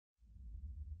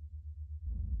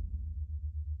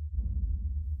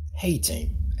Hey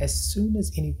team, as soon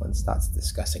as anyone starts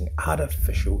discussing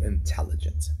artificial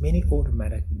intelligence, many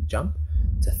automatically jump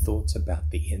to thoughts about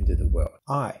the end of the world.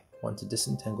 I want to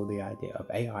disentangle the idea of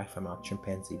AI from our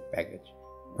chimpanzee baggage.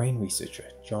 Brain researcher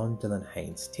John Dylan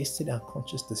Haynes tested our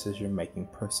conscious decision-making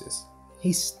process.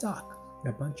 He stuck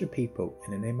a bunch of people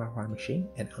in an MRI machine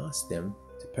and asked them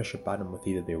to push a button with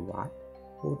either their right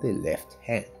or their left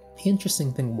hand. The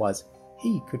interesting thing was,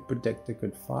 he could predict a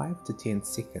good 5 to 10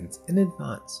 seconds in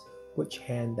advance which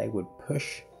hand they would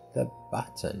push the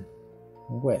button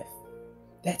with.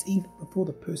 That's even before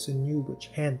the person knew which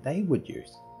hand they would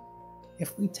use.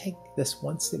 If we take this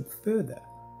one step further,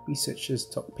 researchers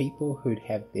took people who'd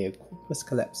have their corpus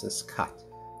callosum cut.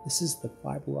 This is the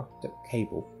fiber optic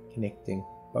cable connecting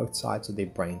both sides of their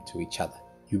brain to each other.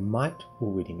 You might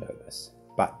already know this,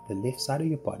 but the left side of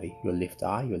your body, your left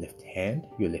eye, your left hand,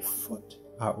 your left foot,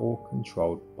 are all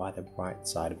controlled by the right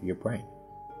side of your brain.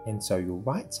 And so your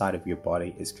right side of your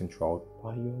body is controlled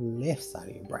by your left side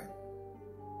of your brain.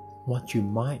 What you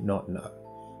might not know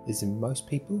is in most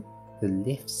people, the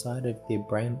left side of their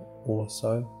brain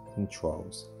also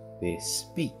controls their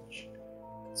speech.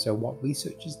 So what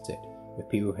researchers did with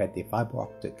people who had their fiber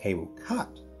optic cable cut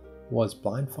was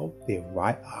blindfold their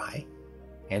right eye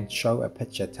and show a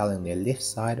picture telling their left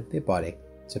side of their body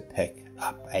to pick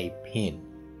up a pen.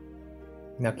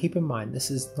 Now keep in mind, this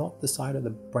is not the side of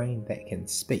the brain that can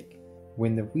speak.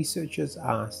 When the researchers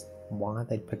asked why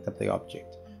they picked up the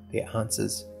object, their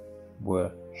answers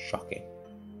were shocking.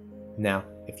 Now,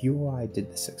 if you or I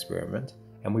did this experiment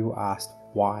and we were asked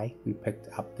why we picked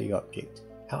up the object,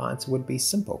 our answer would be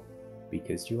simple,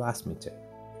 because you asked me to.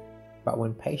 But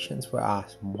when patients were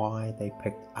asked why they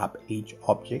picked up each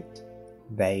object,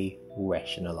 they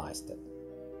rationalized it.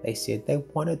 They said they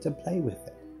wanted to play with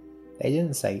it. They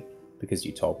didn't say, because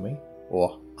you told me,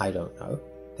 or I don't know.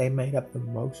 They made up the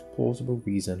most plausible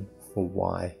reason for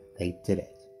why they did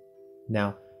it.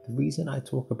 Now, the reason I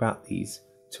talk about these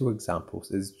two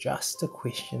examples is just to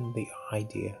question the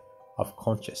idea of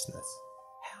consciousness.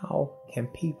 How can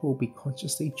people be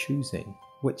consciously choosing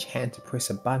which hand to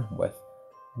press a button with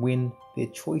when their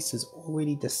choice is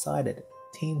already decided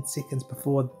 10 seconds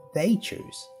before they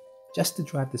choose? Just to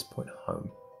drive this point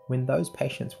home, when those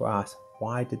patients were asked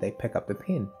why did they pick up the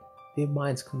pen, their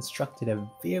minds constructed a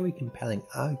very compelling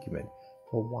argument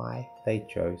for why they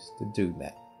chose to do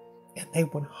that. And they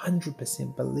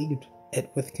 100% believed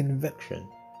it with conviction.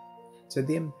 So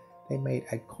then they made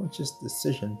a conscious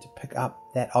decision to pick up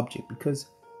that object because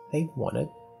they wanted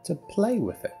to play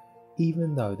with it,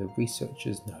 even though the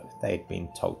researchers know they had been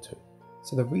told to.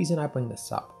 So the reason I bring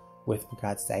this up with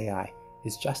regards to AI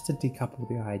is just to decouple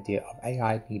the idea of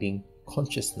AI needing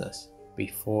consciousness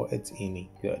before it's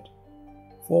any good.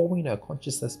 For all we know,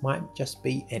 consciousness might just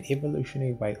be an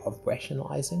evolutionary way of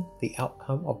rationalizing the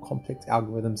outcome of complex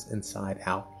algorithms inside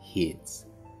our heads.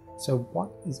 So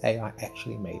what is AI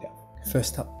actually made of?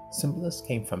 First up, symbolists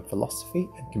came from philosophy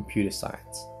and computer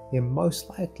science. They're most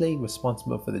likely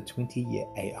responsible for the 20-year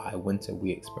AI winter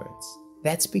we experience.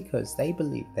 That's because they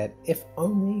believe that if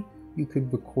only you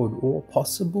could record all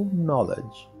possible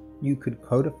knowledge, you could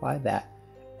codify that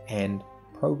and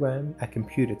program a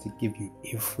computer to give you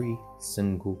every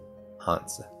single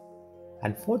answer.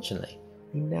 Unfortunately,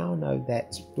 we now know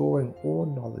that storing all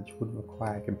knowledge would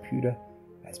require a computer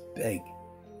as big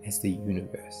as the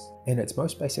universe. In its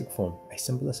most basic form, a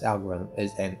symbolist algorithm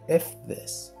is an if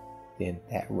this, then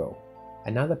that rule.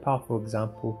 Another powerful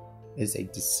example is a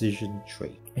decision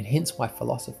tree, and hence why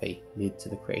philosophy led to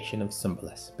the creation of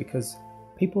symbolists, because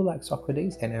people like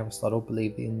Socrates and Aristotle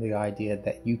believed in the idea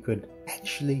that you could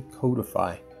actually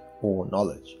codify all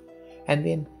knowledge. And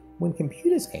then when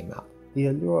computers came out, the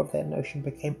allure of that notion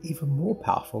became even more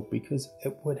powerful because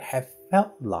it would have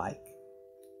felt like,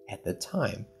 at the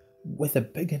time, with a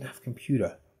big enough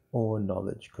computer, all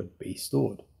knowledge could be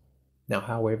stored. Now,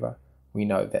 however, we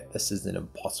know that this is an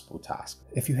impossible task.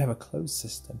 If you have a closed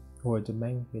system or a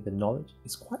domain where the knowledge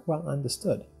is quite well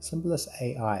understood, symbolist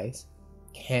AIs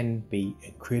can be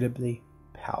incredibly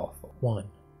powerful. One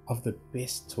of the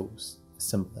best tools for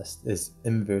symbolists is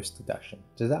inverse deduction.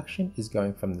 Deduction is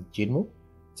going from the general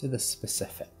to the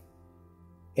specific.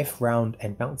 If round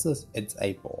and bounces, it's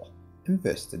a ball.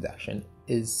 Inverse deduction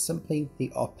is simply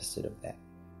the opposite of that,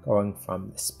 going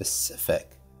from the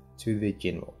specific to the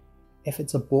general. If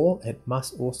it's a ball, it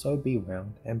must also be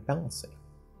round and bouncing.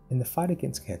 In the fight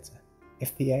against cancer,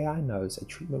 if the AI knows a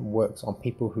treatment works on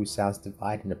people whose cells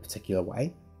divide in a particular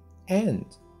way, and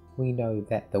we know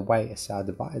that the way a cell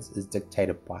divides is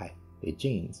dictated by their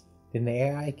genes, then the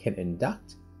AI can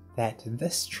induct that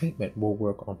this treatment will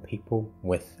work on people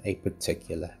with a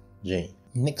particular gene.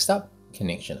 Next up,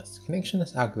 Connectionist.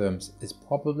 Connectionist algorithms is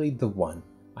probably the one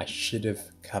I should have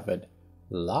covered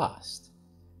last.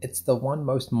 It's the one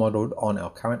most modeled on our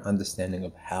current understanding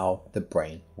of how the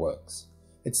brain works.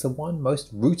 It's the one most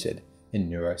rooted in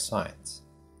neuroscience.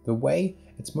 The way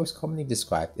it's most commonly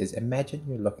described is, imagine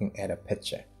you're looking at a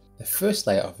picture. The first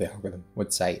layer of the algorithm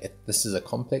would say this is a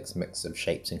complex mix of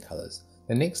shapes and colors.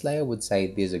 The next layer would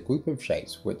say there's a group of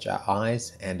shapes which are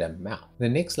eyes and a mouth. The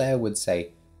next layer would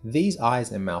say these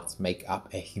eyes and mouths make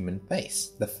up a human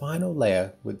face. The final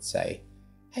layer would say,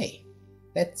 hey,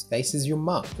 that face is your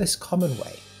mum. This common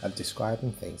way of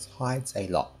describing things hides a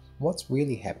lot. What's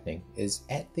really happening is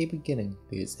at the beginning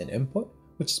there's an input,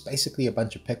 which is basically a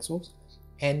bunch of pixels,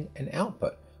 and an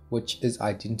output, which is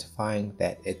identifying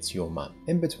that it's your mum.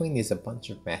 In between there's a bunch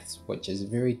of maths which is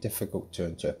very difficult to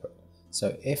interpret.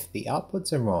 So if the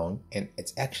outputs are wrong and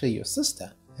it's actually your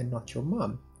sister and not your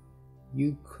mum,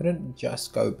 you couldn't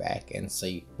just go back and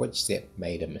see which step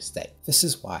made a mistake. This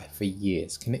is why for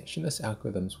years connectionist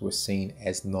algorithms were seen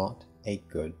as not a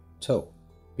good tool,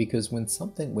 because when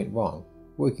something went wrong,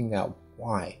 working out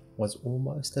why was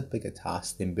almost a bigger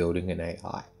task than building an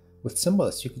AI. With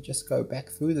Symbolist, you could just go back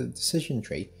through the decision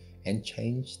tree and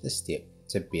change the step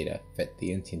to better fit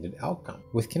the intended outcome.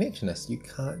 With Connectionist, you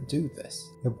can't do this.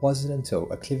 It wasn't until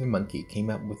a clever monkey came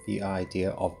up with the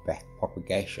idea of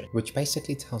backpropagation, which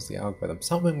basically tells the algorithm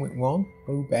something went wrong,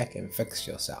 go back and fix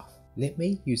yourself. Let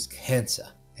me use cancer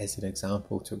as an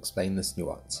example to explain this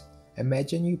nuance.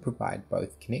 Imagine you provide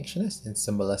both Connectionist and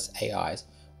Symbolist AIs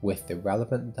with the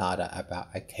relevant data about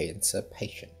a cancer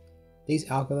patient. These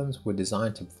algorithms were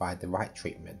designed to provide the right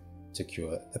treatment to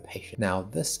cure the patient. Now,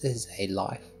 this is a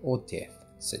life or death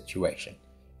situation.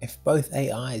 If both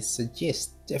AIs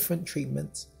suggest different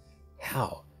treatments,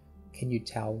 how can you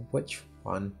tell which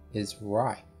one is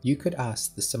right? You could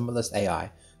ask the Symbolist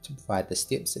AI to provide the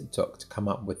steps it took to come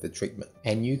up with the treatment,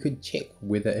 and you could check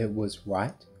whether it was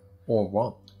right or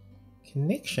wrong.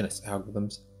 Connectionist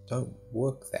algorithms don't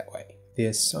work that way.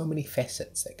 There's so many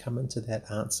facets that come into that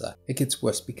answer. It gets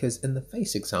worse because in the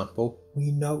face example,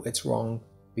 we know it's wrong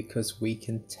because we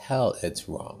can tell it's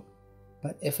wrong.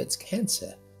 But if it's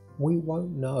cancer, we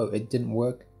won't know it didn't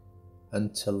work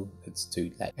until it's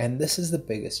too late. And this is the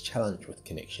biggest challenge with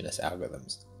connectionist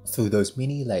algorithms. Through those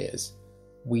many layers,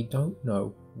 we don't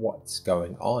know what's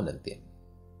going on in them.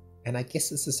 And I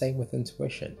guess it's the same with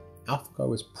intuition.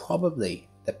 AlphaGo is probably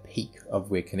the peak of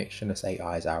where connectionist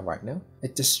AIs are right now.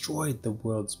 It destroyed the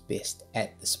world's best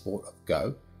at the sport of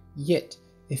Go, yet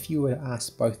if you were to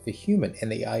ask both the human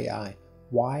and the AI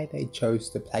why they chose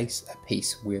to place a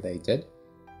piece where they did,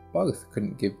 both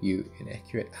couldn't give you an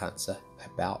accurate answer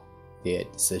about their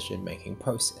decision-making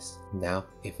process. Now,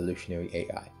 evolutionary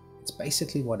AI. It's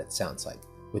basically what it sounds like,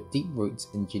 with deep roots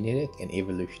in genetic and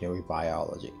evolutionary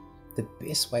biology. The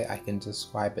best way I can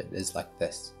describe it is like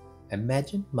this.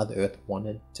 Imagine Mother Earth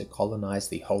wanted to colonize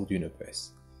the whole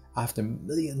universe. After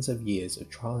millions of years of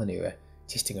trial and error,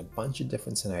 testing a bunch of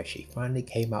different scenarios, she finally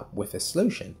came up with a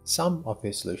solution. Some of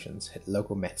her solutions hit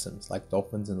local maxims like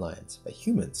dolphins and lions, but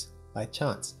humans, by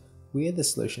chance, were the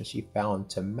solution she found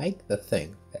to make the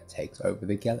thing that takes over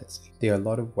the galaxy. There are a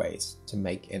lot of ways to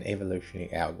make an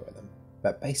evolutionary algorithm,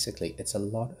 but basically it's a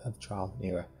lot of trial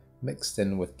and error mixed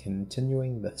in with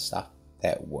continuing the stuff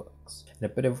that works,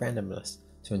 and a bit of randomness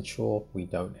to ensure we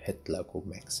don't hit local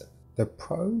maxim. The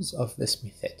pros of this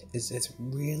method is it's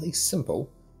really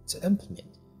simple to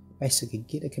implement. Basically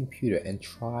get a computer and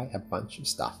try a bunch of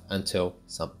stuff until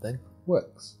something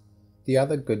works. The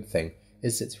other good thing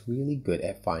is it's really good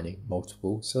at finding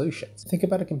multiple solutions. Think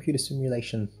about a computer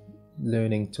simulation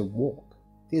learning to walk.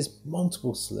 There's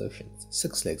multiple solutions,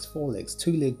 6 legs, 4 legs,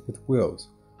 2 legs with wheels.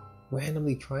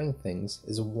 Randomly trying things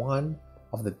is one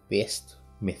of the best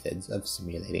methods of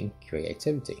simulating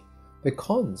creativity. The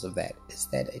cons of that is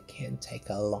that it can take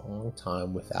a long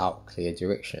time without clear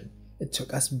direction. It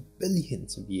took us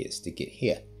billions of years to get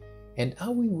here. And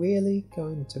are we really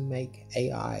going to make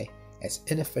AI as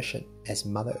inefficient as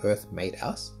Mother Earth made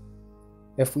us?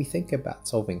 If we think about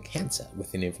solving cancer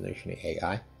with an evolutionary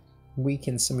AI, we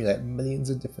can simulate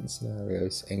millions of different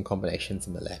scenarios and combinations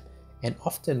in the lab, and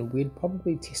often we'd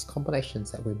probably test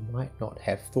combinations that we might not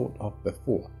have thought of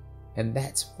before. And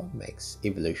that's what makes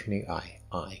evolutionary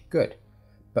AI good.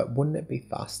 But wouldn't it be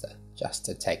faster just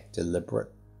to take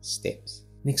deliberate steps?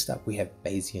 Next up, we have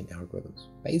Bayesian algorithms.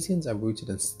 Bayesians are rooted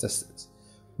in statistics.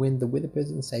 When the weather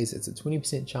person says it's a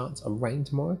 20% chance of rain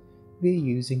tomorrow, they're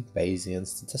using Bayesian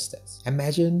statistics.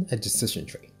 Imagine a decision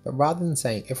tree, but rather than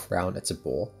saying if round it's a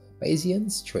ball,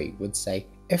 Bayesian's tree would say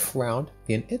if round,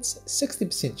 then it's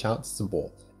 60% chance it's a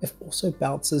ball. If also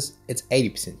bounces, it's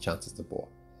 80% chance it's a ball.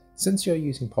 Since you're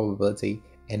using probability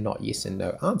and not yes and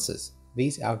no answers.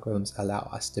 These algorithms allow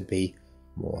us to be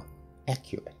more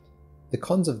accurate. The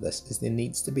cons of this is there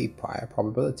needs to be prior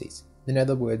probabilities. In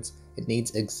other words, it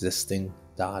needs existing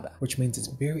data, which means it's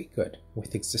very good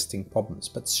with existing problems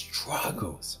but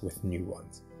struggles with new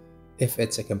ones. If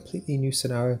it's a completely new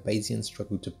scenario, Bayesians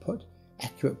struggle to put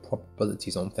accurate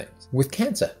probabilities on things. With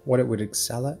cancer, what it would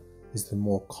excel at is the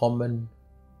more common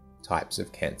types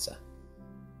of cancer,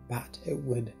 but it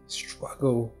would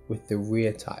struggle with the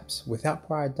rare types. Without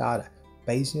prior data,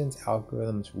 Bayesian's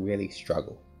algorithms really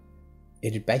struggle.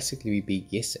 It'd basically be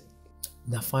guessing.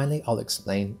 Now finally, I'll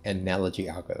explain analogy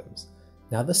algorithms.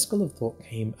 Now this school of thought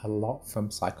came a lot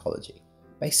from psychology.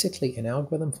 Basically an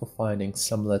algorithm for finding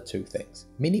similar to things.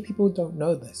 Many people don't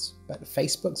know this, but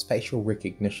Facebook's facial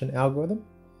recognition algorithm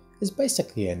is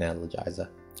basically an analogizer.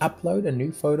 Upload a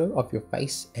new photo of your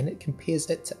face and it compares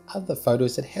it to other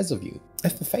photos it has of you.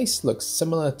 If the face looks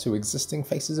similar to existing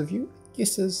faces of you, it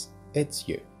guesses it's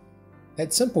you.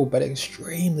 It's simple but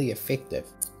extremely effective.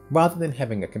 Rather than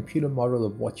having a computer model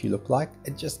of what you look like,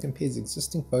 it just compares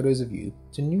existing photos of you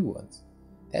to new ones.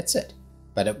 That's it.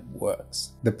 But it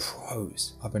works. The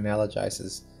pros of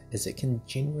analogizers is it can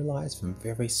generalize from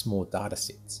very small data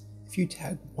sets. If you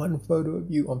tag one photo of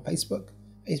you on Facebook,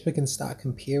 Facebook can start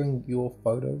comparing your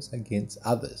photos against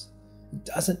others. It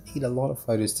doesn't need a lot of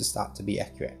photos to start to be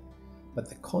accurate. But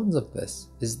the cons of this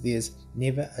is there's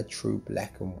never a true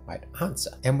black and white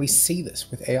answer. And we see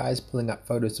this with AIs pulling up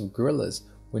photos of gorillas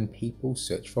when people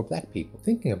search for black people.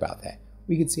 Thinking about that,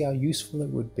 we could see how useful it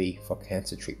would be for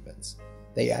cancer treatments.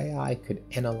 The AI could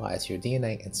analyze your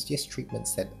DNA and suggest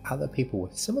treatments that other people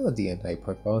with similar DNA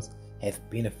profiles have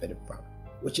benefited from,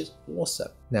 which is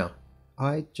awesome. Now,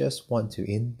 I just want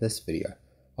to end this video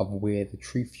of where the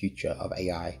true future of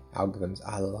AI algorithms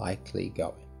are likely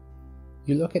going.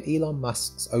 You look at Elon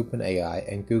Musk's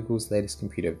OpenAI and Google's latest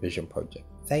computer vision project.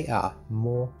 They are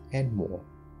more and more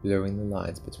blurring the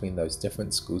lines between those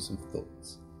different schools of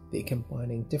thoughts. They're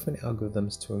combining different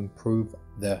algorithms to improve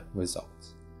the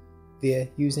results. They're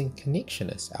using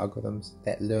connectionist algorithms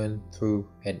that learn through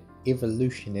an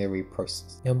evolutionary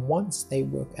process. And once they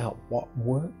work out what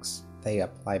works, they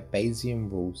apply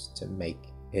Bayesian rules to make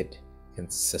it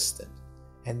consistent.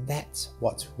 And that's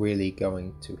what's really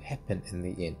going to happen in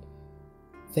the end.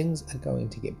 Things are going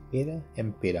to get better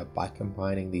and better by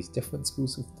combining these different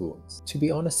schools of thoughts. To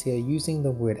be honest here, using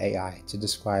the word AI to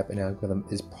describe an algorithm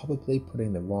is probably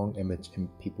putting the wrong image in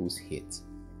people's heads.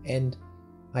 And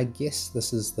I guess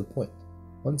this is the point.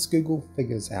 Once Google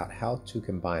figures out how to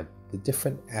combine the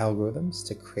different algorithms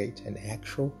to create an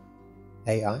actual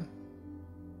AI,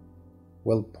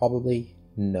 we'll probably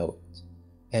know it.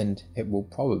 And it will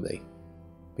probably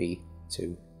be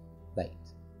too